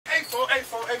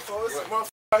motherfucker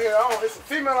out here. It's a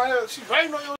female out here. She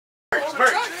waiting on your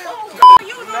merch.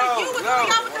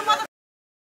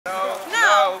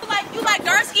 You like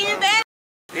dark skin bad?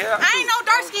 Yeah. I ain't no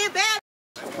dark skin bad.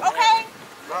 Okay.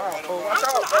 Watch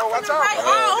out, bro. Watch out.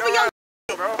 All over your.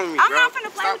 I'm not finna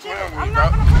play with you. I'm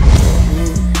not finna play with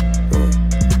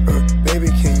you. Baby,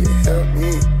 can you help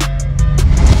me?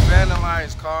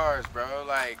 Vandalized cars, bro.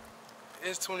 Like,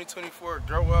 it's 2024.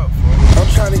 Grow up, bro. I'm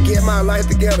trying to get my life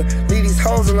together. Leave these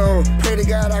hoes alone. Pray to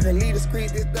God I can leave the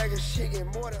street. This bag of shit get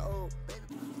more than old.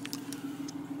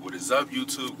 What is up,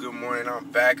 YouTube? Good morning. I'm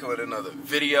back with another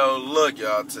video. Look,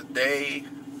 y'all, today,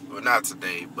 well, not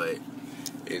today, but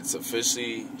it's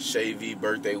officially Shavy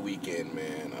birthday weekend,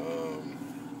 man.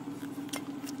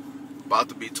 About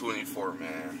to be 24,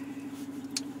 man.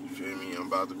 You feel me? I'm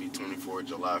about to be 24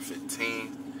 July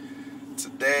 15th.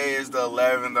 Today is the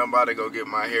 11th. I'm about to go get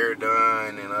my hair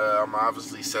done, and I'm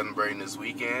obviously celebrating this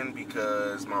weekend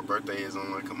because my birthday is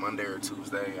on like a Monday or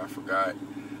Tuesday. I forgot,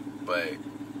 but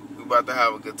we're about to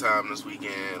have a good time this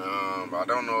weekend. I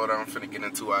don't know what I'm finna get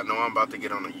into. I know I'm about to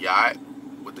get on a yacht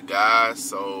with the guys,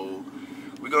 so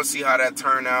we're gonna see how that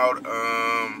turn out.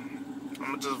 I'm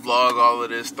gonna just vlog all of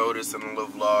this, throw this in a little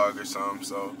vlog or something.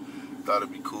 So thought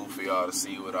it'd be cool for y'all to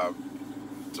see what I'm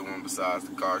doing besides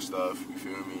the car stuff. You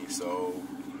feel me? So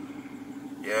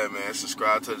yeah, man,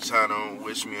 subscribe to the channel.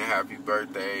 Wish me a happy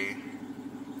birthday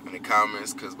in the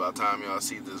comments, because by the time y'all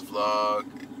see this vlog,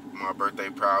 my birthday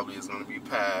probably is gonna be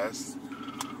past.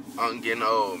 I'm getting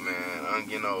old, man. I'm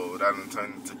getting old. I done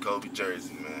turned into Kobe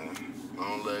jersey, man. I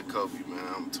don't love Kobe,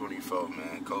 man. I'm 24,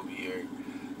 man. Kobe here.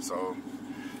 So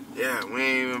yeah, we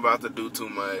ain't even about to do too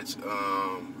much.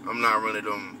 I'm not one of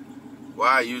them. Well,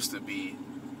 I used to be.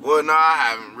 Well, no, I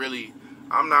haven't really.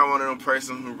 I'm not one of them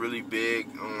person who really big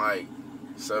on like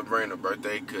celebrating a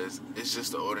birthday, because it's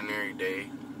just an ordinary day.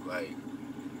 Like,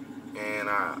 and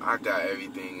I got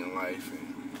everything in life,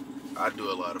 and I do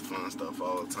a lot of fun stuff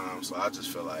all the time. So I just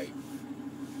feel like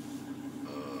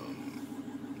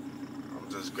I'm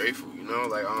just grateful, you know.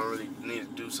 Like, I don't really need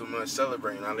to do so much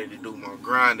celebrating. I need to do more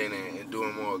grinding and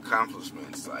doing more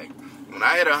accomplishments. Like, when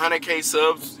I hit 100K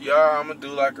subs, y'all, I'm gonna do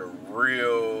like a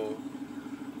real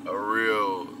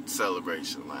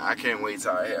celebration. Like, I can't wait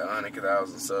till I hit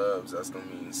 100,000 subs. That's gonna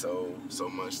mean so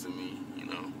much to me, you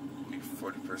know. We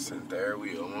 40% there.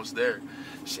 We almost there.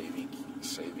 Shavy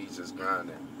just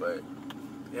grinding. But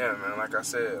yeah, man, like I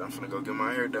said, I'm finna go get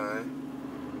my hair done.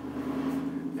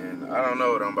 And I don't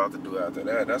know what I'm about to do after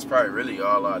that. That's probably really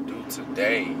all I do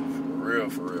today.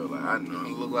 For real. Like, I know I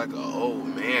look like an old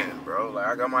man, bro. Like,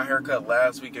 I got my hair cut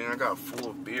last week and I got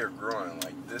full beard growing.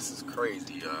 Like, this is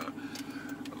crazy, y'all.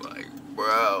 Like,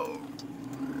 bro,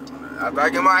 after I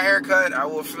get my hair cut, I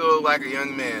will feel like a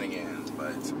young man again.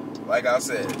 But like I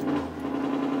said,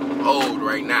 old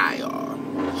right now, y'all.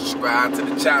 Subscribe to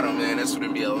the channel, man. This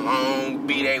gonna be a long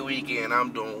B-Day weekend.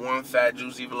 I'm doing one fat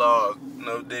juicy vlog.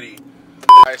 No Diddy.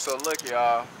 Alright, so look,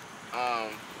 y'all.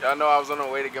 Y'all know I was on the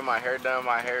way to get my hair done.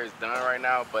 My hair is done right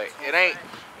now, but it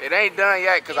ain't done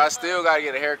yet because I still gotta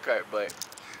get a haircut. But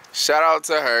shout out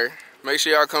to her. Make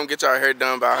sure y'all come get y'all hair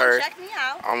done by her. Check me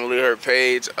out. I'm gonna leave her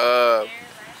page.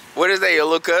 What is that? Your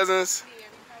little cousins?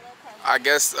 I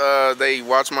guess they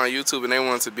watch my YouTube and they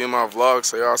wanted to be in my vlog,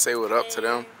 so y'all say what up to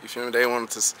them. You feel me? They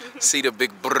wanted to see the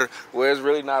big brr. Well, it's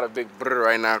really not a big brr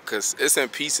right now because it's in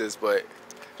pieces, but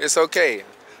it's okay.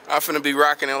 I'm finna be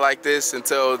rocking it like this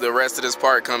until the rest of this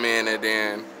part come in, and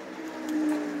then,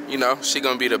 you know, she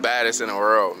gonna be the baddest in the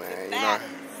world, man. You know,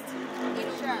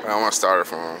 I want to start her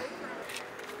from.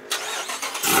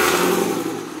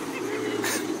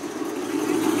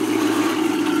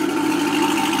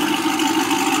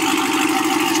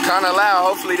 It's kind of loud.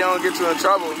 Hopefully they don't get you in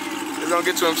trouble. It's gonna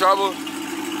get you in trouble.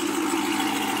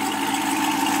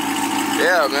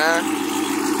 Yeah, man.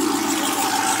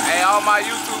 Hey, all my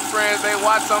YouTube friends, they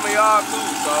watch some of y'all too,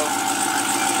 so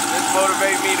this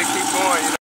motivate me to keep going,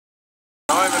 you know.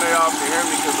 I don't even know y'all can hear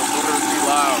me because the motor is too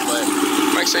loud, but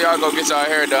make sure y'all go get y'all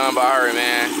hair done by her,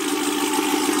 man.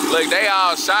 Look, they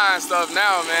all shy and stuff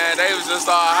now, man. They was just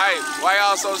all hype. Why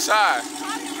y'all so shy?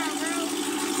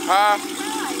 Huh?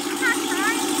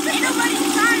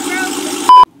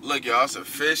 Look, y'all, it's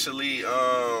officially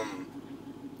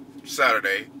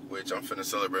Saturday, which I'm finna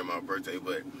celebrate my birthday,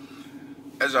 but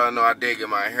as y'all know, I did get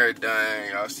my hair done.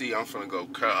 Y'all see, I'm finna go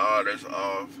cut all this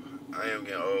off. I am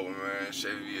getting old, man.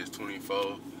 Shavy is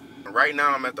 24. Right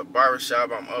now, I'm at the barbershop.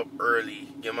 I'm up early,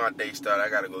 get my day started. I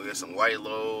gotta go get some white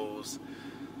lows,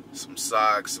 some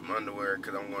socks, some underwear,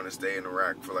 because I'm going to stay in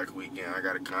Iraq for like a weekend. I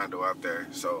got a condo out there,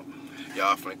 so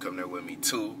y'all finna come there with me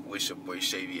too. Wish your boy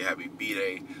Shavy a happy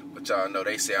B-Day. But y'all know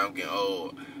they say I'm getting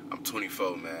old. I'm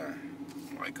 24, man.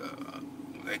 like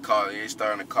they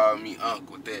starting to call me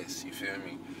Unc with this, you feel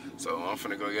me? So I'm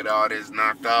finna go get all this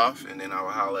knocked off, and then I'll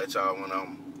holler at y'all when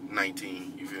I'm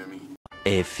 19, you feel me?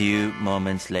 A few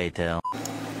moments later.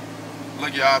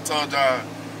 Look, y'all, I told y'all,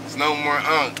 there's no more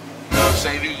Unc. You know,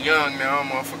 Shady Young now, I'm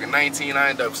motherfucking 19. I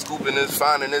end up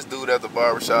finding this dude at the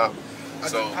barbershop.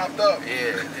 So, popped up.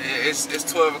 Yeah,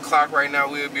 it's 12 o'clock right now.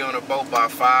 We'll be on a boat by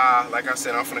 5. Like I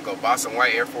said, I'm finna go buy some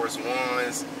white Air Force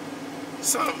Ones.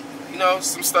 Some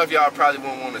stuff y'all probably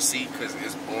won't want to see because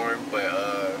it's boring, but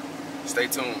stay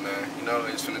tuned, man. You know,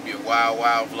 it's finna be a wild,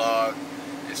 wild vlog.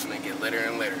 It's finna get litter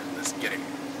and litter. Let's get it.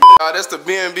 This the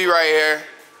B&B right here.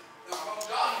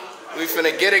 We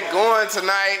finna get it going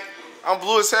tonight. I'm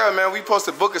blue as hell, man. We supposed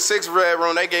to book a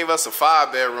 6-bedroom. They gave us a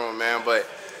 5-bedroom, man, but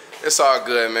it's all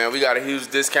good, man. We got a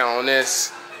huge discount on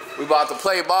this. We about to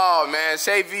play ball, man.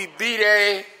 Shay V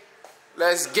B-Day.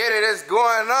 Let's get it. It's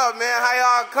going up, man. How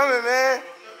y'all coming, man?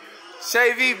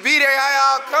 Shay V B-Day, how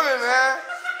y'all coming, man?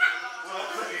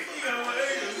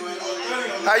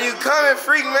 How you coming,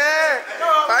 freak, man?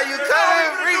 How you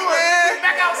coming, freak, man?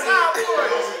 Back outside,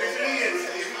 boys.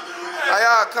 How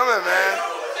y'all coming, man?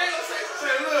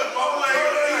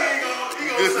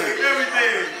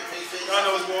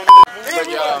 Look,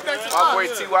 y'all, my boy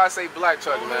T.Y. say black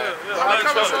truck, man.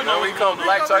 When we come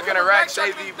black truck in a rack,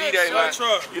 Shay V B-Day, man.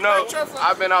 You know,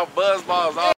 I've been out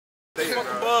buzzballs all day.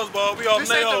 Buzzball, we off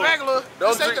Nayo.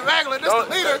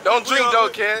 Don't drink though,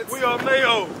 kids. We off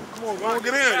Nayo. Come on, go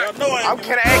get in. Y'all know I ain't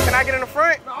Can I get in the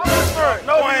front? No,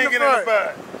 I ain't getting in the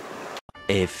back.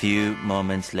 A few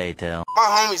moments later. My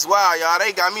homies, wow, y'all,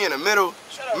 they got me in the middle.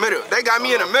 They got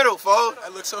me in the middle, folks.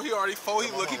 Hey, look, so he already full.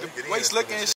 He look, he the waist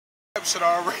looking and shit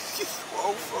already.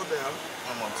 Oh, fall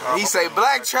down. He say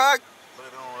black truck.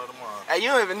 Hey, you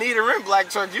don't even need a rent black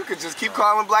truck. You could just keep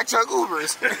calling black truck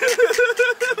Ubers.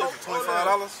 $25?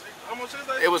 How much is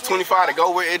that? It was $25 to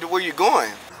go where you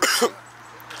going.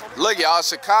 Look, y'all,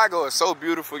 Chicago is so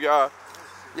beautiful, y'all.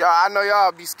 Y'all, I know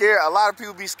y'all be scared. A lot of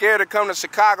people be scared to come to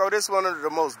Chicago. This is one of the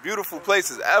most beautiful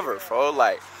places ever, folks.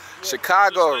 Like,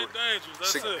 Chicago.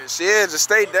 Yeah, just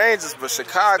stay dangerous, but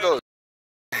Chicago.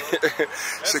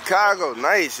 Chicago,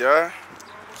 nice, y'all.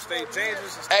 Stay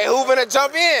dangerous. Hey, who finna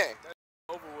jump in?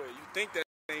 Over with. You think that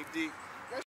ain't deep?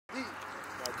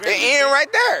 It in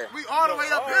right there. We all the way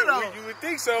up here, though. You would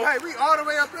think so. Hey, we all the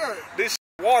way up here. This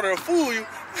water will fool you.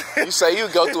 You say you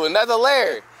go through another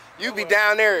layer. You be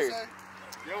down there.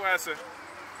 Yo, answer.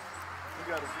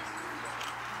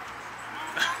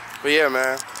 But yeah,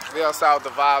 man. We outside with the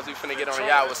vibes. We finna get on a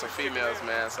yacht with some females,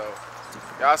 man. So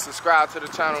y'all subscribe to the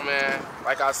channel, man.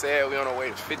 Like I said, we on our way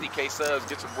to 50K subs.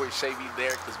 Get your boy Shay V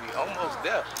there, because we almost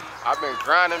there. I've been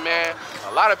grinding, man.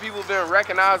 A lot of people been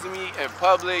recognizing me in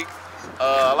public.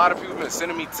 A lot of people been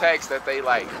sending me texts that they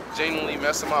like genuinely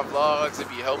mess with my vlogs. It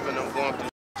be helping them going through.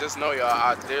 Just know, y'all,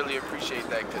 I dearly appreciate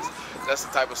that, because that's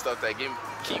the type of stuff that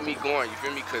keep me going, you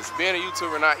feel me? Because being a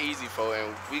YouTuber not easy, for,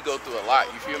 and we go through a lot,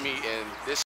 you feel me? And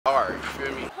this hard, you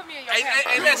feel me?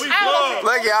 Hey, let's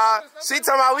look, y'all, she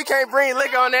talking about we can't bring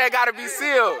liquor on there, gotta be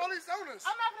sealed. I'm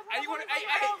not gonna Hey,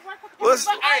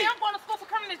 I'm going to school for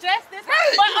criminal justice,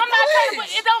 but I'm not telling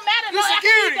you, it don't matter. You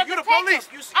security, you the police,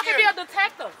 you I can be a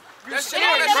detective. That shit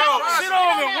don't even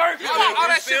work. All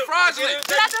that shit fraudulent.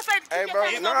 Did I just say, Hey, bro,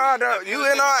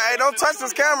 don't touch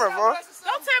this camera, bro.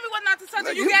 don't tell me what not to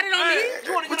touch. You got it on me.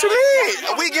 What you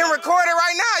mean? We getting recorded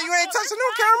right now. You ain't touching no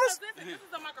cameras. This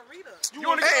is a margarita.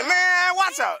 Hey, man,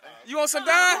 watch out. You want some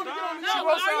dime? No,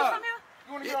 are you from here?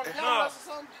 You want to get on the camera or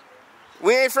something?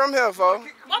 We ain't from here, folks.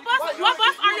 What bus are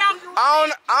y'all?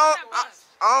 I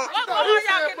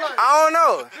don't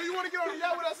know. Do you want to get on the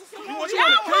yacht with us or something? Y'all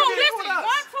cool. Listen, 1,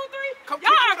 2, 3. Y'all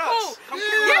are cool.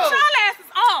 Get your asses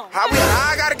on.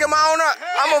 I gotta get my own up.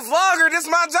 I'm a vlogger. This is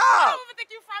my I job. don't even think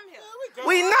you from here.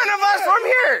 We none of us from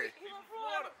here.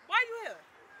 Why you here?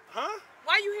 Huh?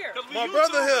 Why you here? My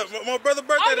brother here. My brother's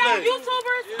birthday Y'all today.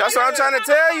 YouTubers? That's what I'm trying to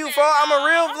tell you, folks. I'm a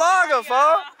real vlogger,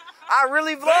 folks. I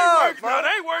really vlog. No,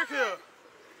 they work here.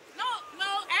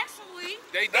 No, actually.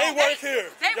 They work here.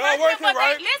 Y'all work here,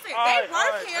 right? Listen, they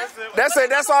work here. That's it.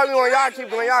 That's all we want. Y'all keep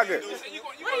doing y'all good. What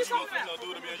are you talking about?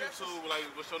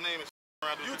 What's your name?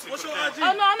 What's your IG?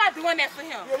 Oh, no, I'm not doing that for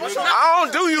him. I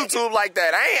don't do YouTube like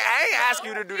that. I ain't ask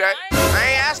you to do that. I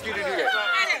ain't ask you to do that.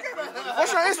 What's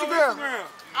your Instagram?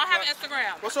 I have an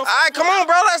Instagram. All right, come on,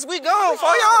 bro. We go. For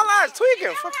y'all lives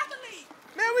tweaking.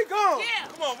 Man, we gone. Yeah.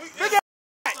 Come on.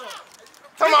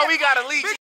 Come on, we gotta leave.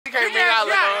 We can't bring out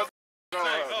liquor.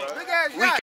 Big ass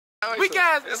yacht. Weak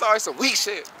ass. It's always some weak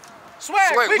shit.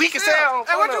 Swag. Weak as hell.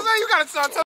 Hey, what you say? You gotta start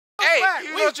telling. Hey,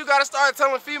 you know what you gotta start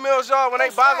telling females, y'all, when they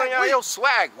bothering y'all, yo,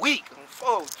 swag, weak.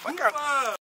 Fuck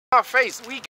out my face,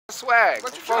 weak swag.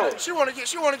 But she wanna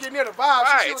get near the vibe.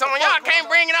 Right, so when y'all can't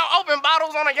bring it out open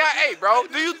bottles on a yacht, hey, bro,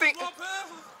 do you think?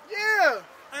 Yeah.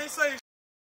 I ain't say.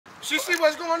 She see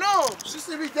what's going on. She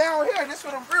see me down here. This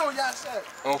what them real yacht said.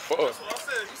 Oh, fuck. That's what I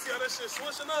said. You see how that shit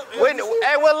switching up?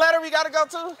 Hey, what letter we gotta go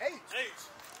to?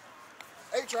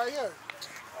 H right here.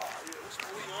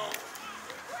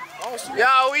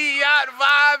 Yo, we yacht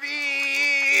vibes.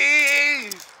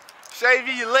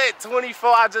 Shavy lit 24.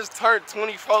 I just turned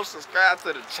 24. Subscribe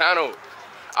to the channel.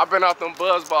 I've been off them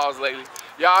buzz balls lately.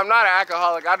 Y'all, I'm not an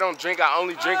alcoholic. I don't drink. I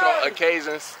only drink on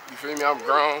occasions. You feel me? I'm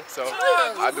grown, so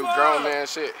I do grown man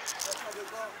shit.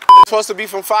 Supposed to be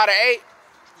from 5 to 8?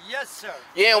 Yes, sir.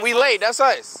 Yeah, and we late. That's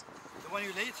us. The one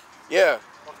you late? Yeah.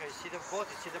 Okay, see the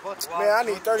boat. Man, I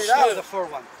need $30. The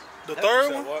fourth one. The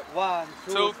third one? 1,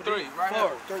 2, 3,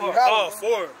 4. Oh,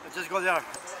 4. Just go there.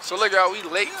 So look, y'all, we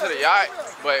late to the yacht,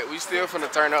 but we still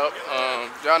finna turn up.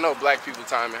 Y'all know black people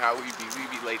time and how we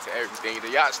be late to everything.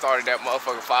 The yacht started that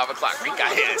motherfucker 5 o'clock. We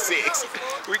got here at 6.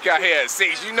 We got here at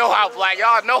 6. You know how black,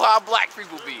 y'all know how black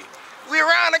people be. We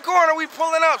around the corner, we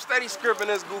pulling up, steady scripting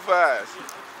this goof ass.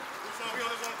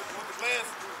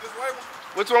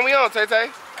 Which one we on, Tay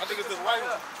Tay? I think it's this white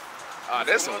one. Oh,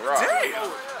 this one raw.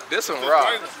 Damn. This one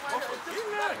raw.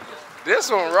 This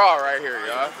one raw right here,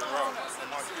 y'all.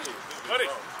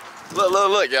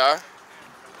 Look, y'all.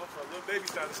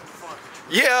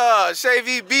 Yeah,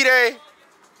 Shavy B-Day.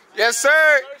 Yes,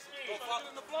 sir.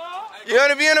 You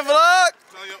want to be in the vlog?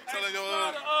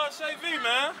 Shavy,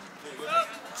 man.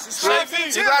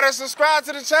 You gotta subscribe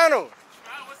to the channel.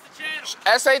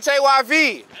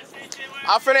 SHAYV.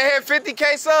 I'm finna hit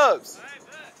 50K subs.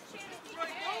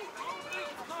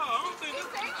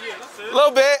 A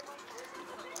little bit.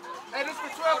 Hey, this for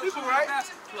 12 people, right?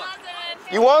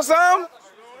 You want some?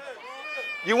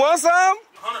 You want some?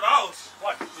 $100.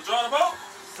 What? To draw the boat?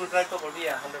 To try to boat,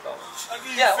 yeah,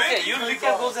 $100. Yeah, okay. You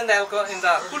liquor goes in the alcohol in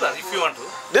the cooler if you want to.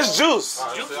 This juice. Yeah.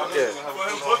 For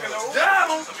him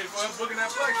booking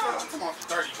that place, I'm talking about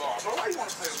 30 bars, bro. Why you want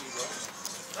to play with me, bro?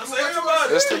 That's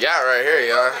everybody. This the yacht right here,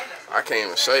 y'all. I can't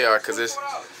even show y'all because it's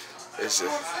just.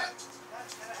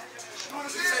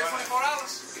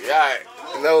 Yeah,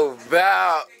 no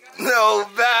bow.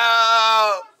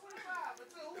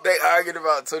 They arguing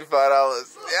about $25.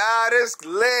 Yeah, this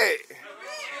lit.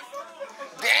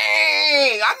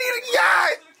 Dang, I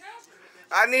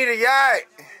need a yacht.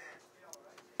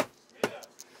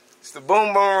 It's the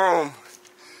boom boom room.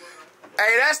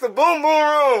 Hey, that's the boom boom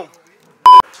room.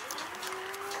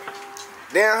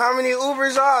 Damn, how many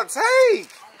Ubers y'all take?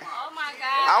 Oh my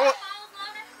God.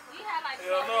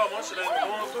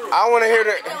 I want to hear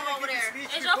the.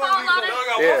 Is your phone loaded?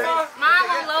 Yeah. Mine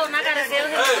won't load and I gotta sell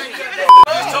him money.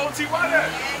 Told T, why that?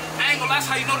 I ain't gonna lie, that's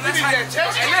how you know that's how you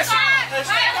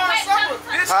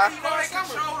Huh? Is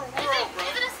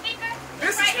it a speaker?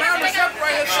 This is pound and stuff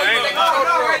right here.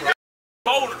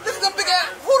 This is a big ass.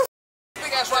 Who the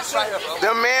big ass rocks right here, bro?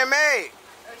 The man-made.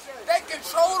 They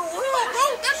control the world,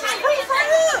 bro. That's proof right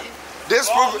here. This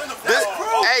proof.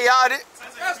 Hey, y'all.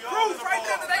 That's proof right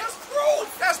there. That's proof.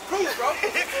 That's proof, bro.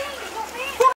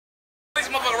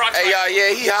 Hey, y'all.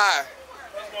 Yeah, he high.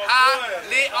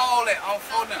 Lit all that on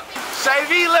phone now.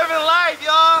 Shavy living life,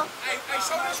 y'all. Hey,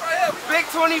 show this right here. Big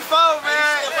 24,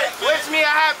 man. Wish me a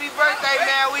happy birthday,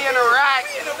 man. We in Iraq.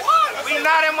 We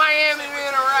not in Miami. We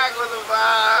in Iraq with the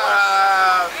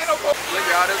vibe. Look,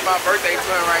 y'all. This is my birthday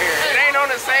twin right here. It ain't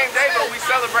on the same day, but we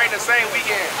celebrate the same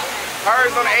weekend.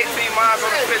 Hers on the 18th, mine's on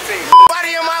the 15th.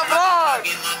 Everybody in my vlog.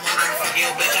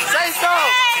 Say so.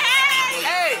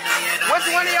 Hey, which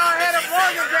one of y'all had a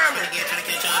vlogger grammar? Get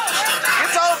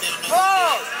your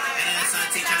vlog.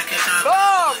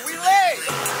 Vlog, we late.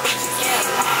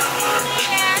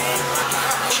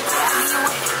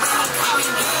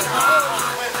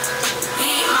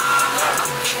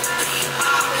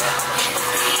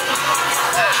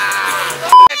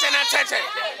 Attention.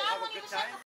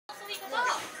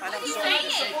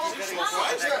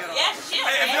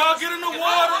 Hey, if y'all get in the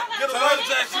water, get a life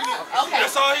jacket.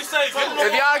 That's all he say.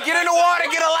 If y'all get in the water,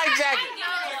 get a life jacket.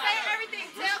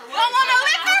 Don't want no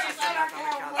liquor?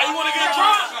 Hey, you want to get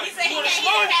drunk? You want to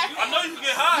smoke? I know you can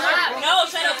get high. No,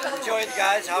 shut up. Enjoy it,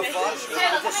 guys. Have fun.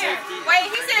 Wait,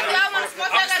 he said if y'all want to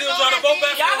smoke, y'all Still gotta trying to boat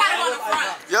back. Y'all gotta go to the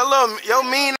front. Yo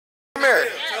mean mirror.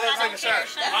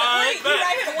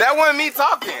 That wasn't me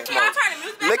talking. Y'all turn the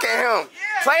music back Look at him.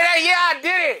 Play that. Yeah, I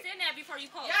did it. Send that before you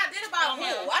post. Yeah, I did about who?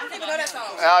 I don't even know that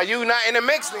song. You not in the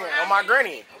mix then on my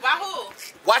granny. By who?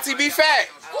 YTB Fat.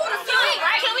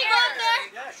 Can we go up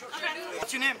there?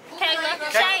 What's your name? Kayla.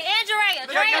 Shay and Jeray.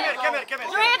 Drea, come here.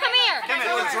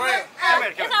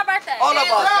 It's our birthday. All of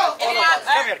us. Come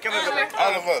here.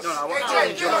 All of us.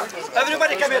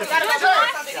 Everybody come here.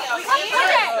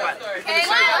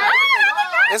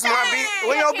 It's my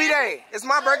when your B-Day? It's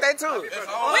my birthday too. When your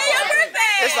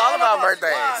birthday? It's all about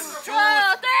birthdays. 1, 2,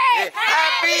 3.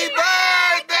 Happy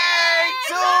birthday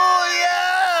to you.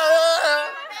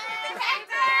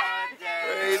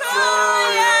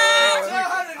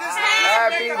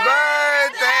 Happy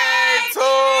birthday to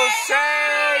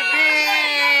Shelby.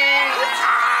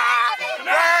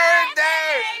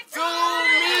 Birthday to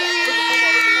me.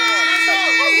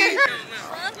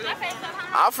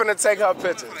 I'm finna take her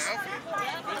pictures.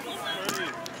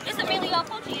 It's Emilio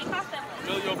Pucci in costume.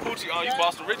 Emilio Pucci, oh, you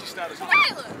Boston Richie status. Tyler,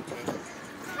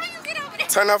 how you get over there?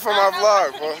 Turn up for my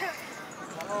vlog, bro.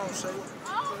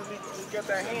 Get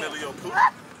that hand. Emilio Pucci.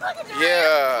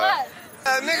 Yeah.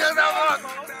 Niggas don't want. 2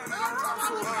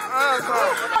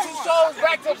 shows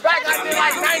back to back. I did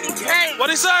like 90K.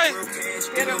 What'd he say?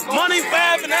 Money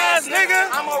fapping ass nigga.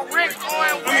 I'm a Rick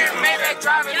Owen weird Maybach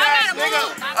driving ass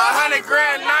nigga. 100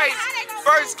 grand nights.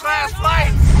 First class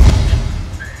flight.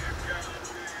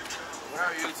 Well,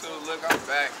 YouTube, look, I'm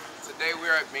back. Today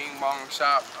we're at Bing Bong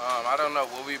Shop. I don't know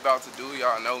what we about to do.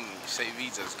 Y'all know me. Say V,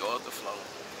 just go with the flow.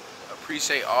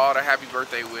 Appreciate all the happy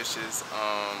birthday wishes.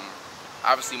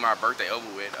 Obviously my birthday over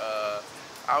with.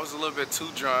 I was a little bit too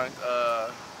drunk,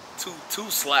 too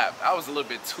slapped. I was a little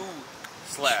bit too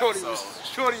slapped.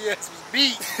 Shorty ass was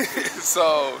beat.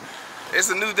 So it's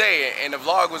a new day and the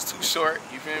vlog was too short,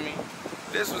 you feel me?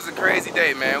 This was a crazy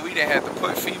day, man. We done had to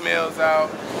put females out.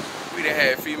 We done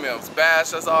had females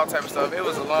bash us, all type of stuff. It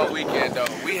was a long weekend though.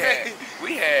 We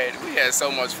had so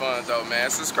much fun though, man.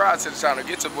 Subscribe to the channel,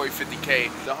 get your boy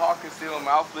 50K. The Hawk is still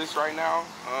mouthless right now.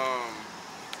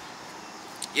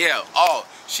 Yeah,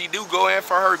 she do go in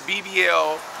for her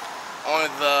BBL on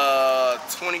the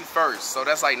 21st, so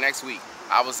that's like next week.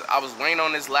 I was waiting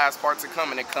on this last part to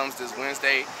come, and it comes this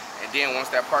Wednesday. And then once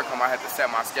that part come, I had to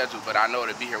set my schedule, but I know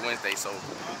it'll be here Wednesday, so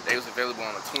they was available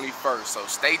on the 21st. So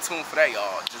stay tuned for that,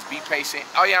 y'all. Just be patient.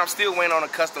 Oh yeah, I'm still waiting on the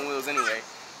custom wheels anyway.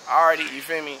 Already, you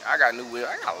feel me? I got new wheels.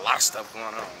 I got a lot of stuff going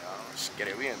on, y'all. Get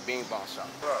it? We in Bing Bong Shop.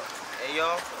 Hey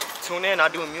y'all, tune in. I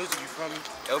doing music. You feel me?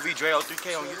 LV Dre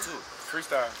 3K on YouTube.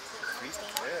 Freestyle. Freestyle?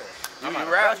 Yeah. You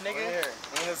rap, nigga? Yeah.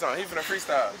 He finna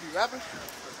freestyle. You be rapping?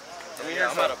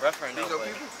 Yeah, I'm out of breath right now.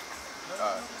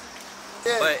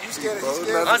 Yeah, but you scared?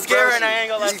 I'm scared and I ain't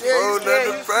gonna lie.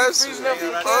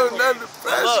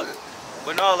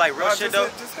 But no, like real shit though.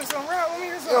 Just hit some rap.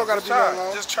 You don't gotta be that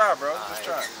long. Just try, bro. Just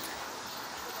try.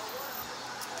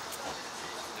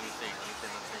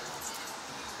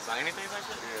 Anything like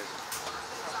that?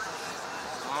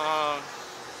 Yeah.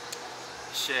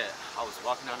 Shit. I was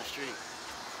walking down the street,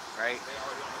 right?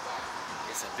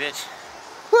 It's a bitch.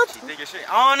 What? She thinking shit.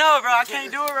 I don't know, bro. I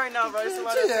can't do it right now, bro. It's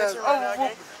somebody that's right now,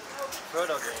 okay?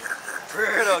 Proto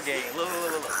game. Look.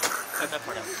 Cut that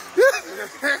part out.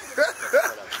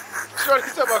 Shorty,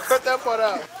 you talking about cut that part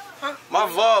out. My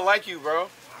vlog like you, bro.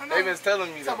 They been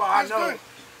telling me that. I know.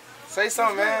 Say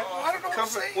something, man. I don't know what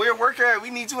to say. Where your work at? We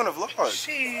need you in the vlog.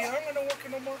 Shit, I'm not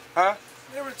working no more. Huh?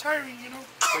 They're retiring, you know.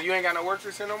 So you ain't got no work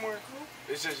this year no more?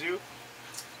 It's just you? You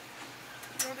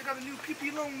know, they got a new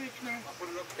PP loan lick now.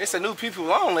 It's a new people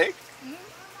loan lick?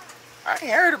 I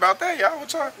ain't heard about that, y'all.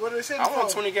 What is it I for?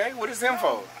 want 20K. What is them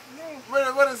for? No.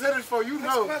 What is it for? You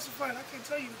know. That's classified. I can't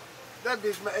tell you. That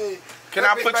bitch, man. Hey, Can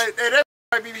I put you? Hey, that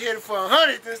might be headed for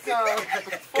 100 this time.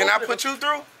 Can I put you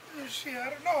through? Shit,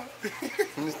 I don't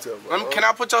know. Can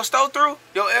I put your store through?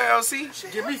 Your LLC?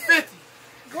 Shit, give me 50.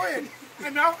 Go ahead. I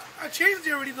mean, I changed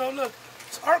it already though. Look,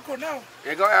 it's Arco now.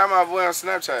 Yeah, go add my boy on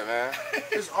Snapchat, man.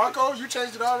 It's Arco? You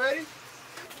changed it already?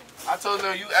 I told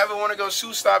them, you ever want to go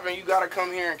shoe stopping, you gotta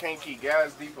come here in Kankakee,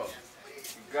 Gas Depot.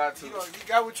 You got to. You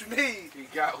got what you need. You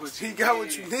got what you need. He got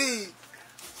what you need.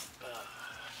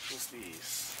 What's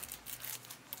these?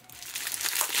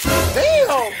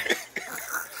 Damn!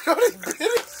 Yo, they did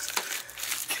it.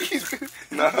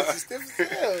 Nah.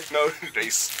 No, they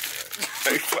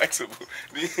flexible.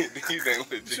 These ain't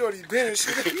legit. Shorty been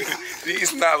shit.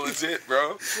 These not legit,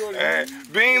 bro. Hey,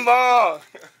 Bing Bong.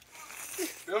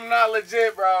 Them not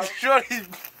legit, bro. Shorty.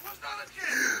 What's not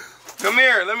legit? Come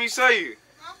here, let me show you.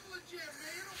 I'm legit,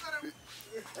 man. You don't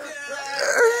gotta.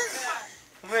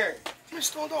 Come here. You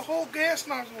stole the whole gas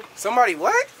nozzle. Somebody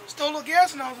what? Stole the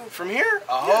gas nozzle. From here?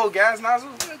 A whole gas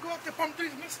nozzle? Yeah, go out there, pump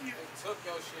 3's missing you.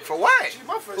 For what?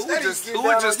 Who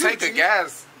would just take a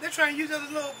gas? They're trying to use that as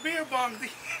a little beer bong.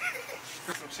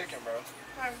 Get some chicken, bro.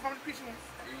 Alright, how many pieces?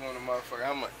 You want a motherfucker?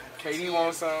 How much? KD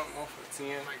want some? One for 10.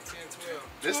 Like 10,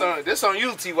 12. This on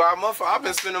you, Ty. Motherfucker. I've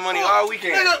been spending money all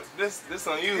weekend. This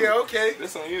on you. Yeah, okay.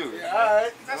 This on you. Yeah,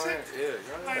 alright. That's it? Yeah,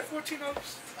 go ahead. Alright, $14.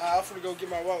 I'm finna go get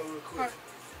my wallet real quick. Alright.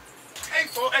 Hey,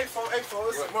 folks. It's a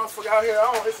motherfucker out here.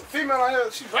 It's a female out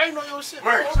here. She raiding on your shit.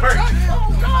 Merch. Oh,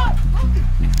 God.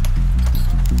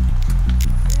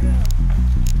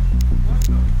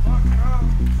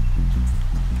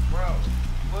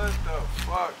 What the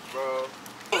fuck, bro?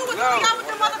 You was coming out with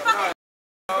the motherfucking...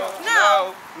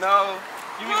 No.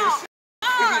 You need to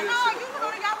No, you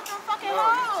really got with them fucking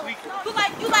hoes.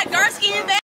 You like dark skinned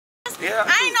bad? Yeah.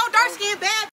 I ain't no dark skinned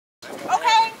bad.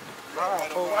 Okay?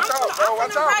 Watch out, bro.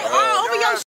 Watch out. Right all over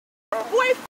your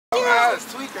boy. You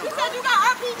tweaking, said you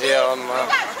got RPG. Yeah, on You my.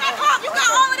 got Trackhawk. You got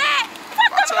all of that.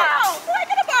 Fuck them hoes. Boy,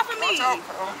 get up off of me.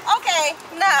 Okay,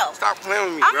 no. Stop playing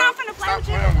with me, I'm bro. not finna play with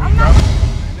you. Stop I'm playing not. with me,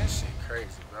 bro. Man, this shit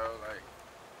crazy, bro. Like,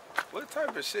 what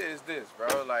type of shit is this,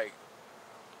 bro? Like,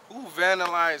 who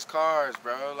vandalized cars,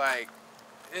 bro? Like,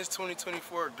 it's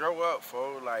 2024. Grow up,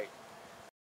 fo. Like,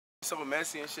 so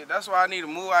messy and shit. That's why I need to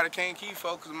move out of Kankakee,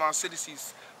 fo, because my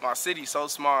city's so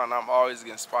small and I'm always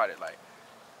getting spotted. Like,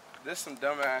 this some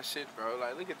dumbass shit, bro.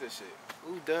 Like, look at this shit.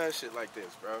 Who does shit like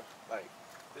this, bro? Like,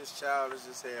 this child is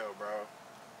as hell, bro.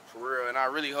 For real. And I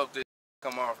really hope this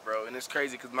come off, bro. And it's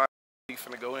crazy because my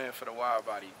finna go in for the wild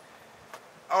body.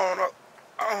 I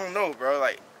don't know, bro.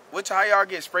 Like, how y'all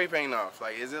get spray paint off?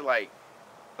 Like, is it like,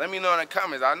 let me know in the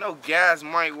comments. I know gas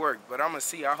might work, but I'm gonna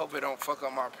see. I hope it don't fuck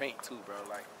up my paint too, bro.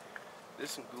 Like,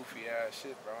 this some goofy ass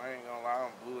shit, bro. I ain't gonna lie,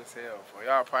 I'm blue as hell.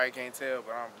 Y'all probably can't tell,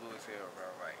 but I'm blue as hell, bro.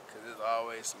 Like, cause there's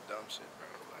always some dumb shit, bro.